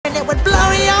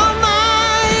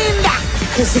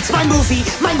Cause it's my movie,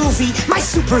 my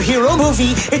superhero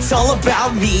movie. It's all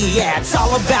about me, yeah, it's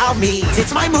all about me.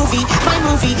 It's my movie,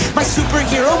 my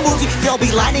superhero movie. They'll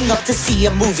be lining up to see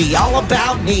a movie all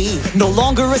about me. No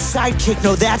longer a sidekick,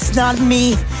 no that's not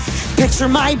me. Picture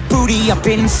my booty up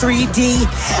in 3D.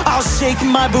 I'll shake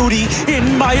my booty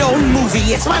in my own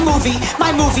movie. It's my movie,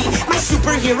 my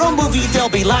superhero movie. They'll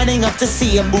be lining up to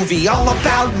see a movie all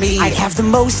about me. I have the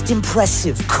most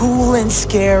impressive, cool and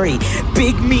scary,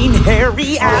 big, mean,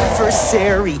 hairy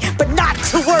adversary. But not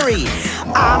to worry,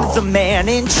 I'm the man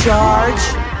in charge.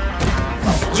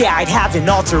 Yeah, I'd have an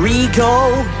alter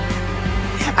ego.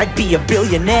 I'd be a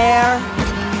billionaire,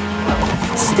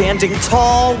 standing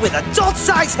tall with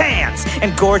adult-sized hands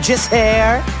and gorgeous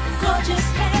hair.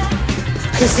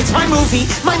 Cause it's my movie,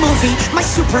 my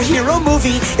superhero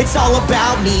movie. It's all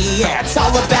about me, yeah, it's all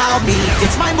about me.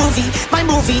 It's my movie,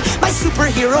 my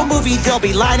superhero movie. They'll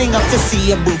be lining up to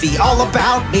see a movie all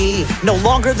about me. No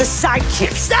longer the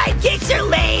sidekick. Sidekicks are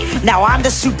lame. Now I'm the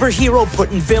superhero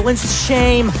putting villains to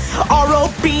shame.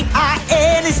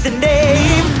 R-O-B-I-N is the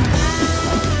name.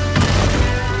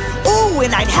 Ooh,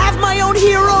 and I'd have my own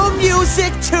hero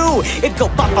music too. It'd go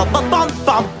bum bum bum bum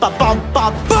bum bum bum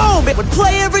bum boom. It would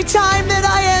play every time that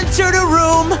I entered a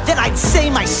room. Then I'd say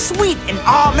my sweet and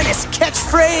ominous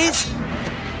catchphrase.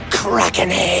 Crack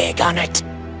an egg on it.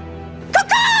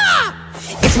 Caw-caw!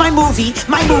 It's my movie,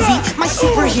 my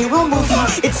superhero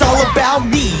movie. It's all about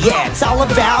me, yeah, it's all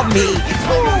about me.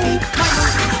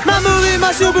 My movie,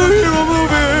 my superhero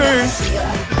movie.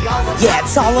 Yeah,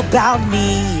 it's all about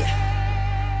me.